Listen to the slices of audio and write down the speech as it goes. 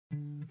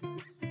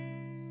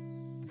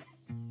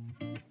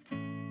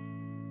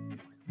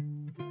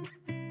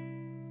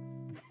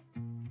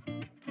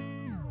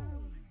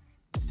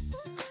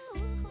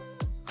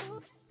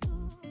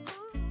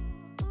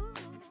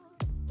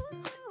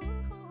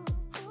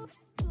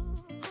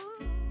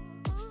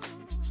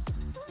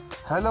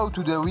Hello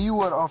to the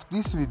viewer of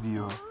this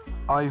video.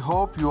 I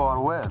hope you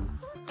are well.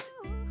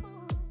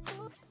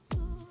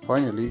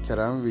 Finally,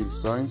 Kerem will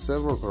sign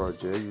several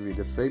projects with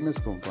a famous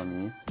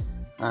company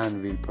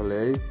and will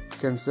play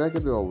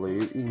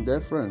consecutively in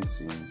different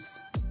scenes.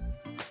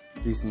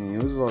 This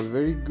news was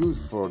very good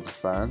for the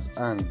fans,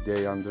 and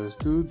they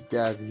understood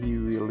that he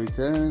will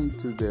return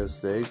to the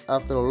stage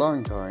after a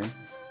long time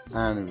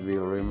and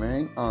will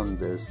remain on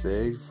the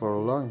stage for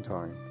a long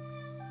time.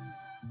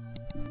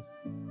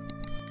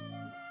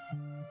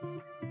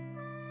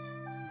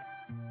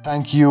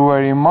 Thank you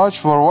very much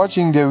for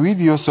watching the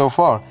video so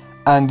far,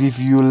 and if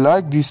you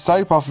like this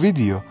type of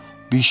video,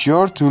 be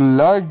sure to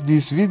like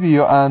this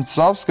video and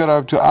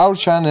subscribe to our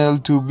channel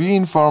to be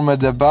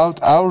informed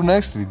about our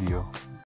next video.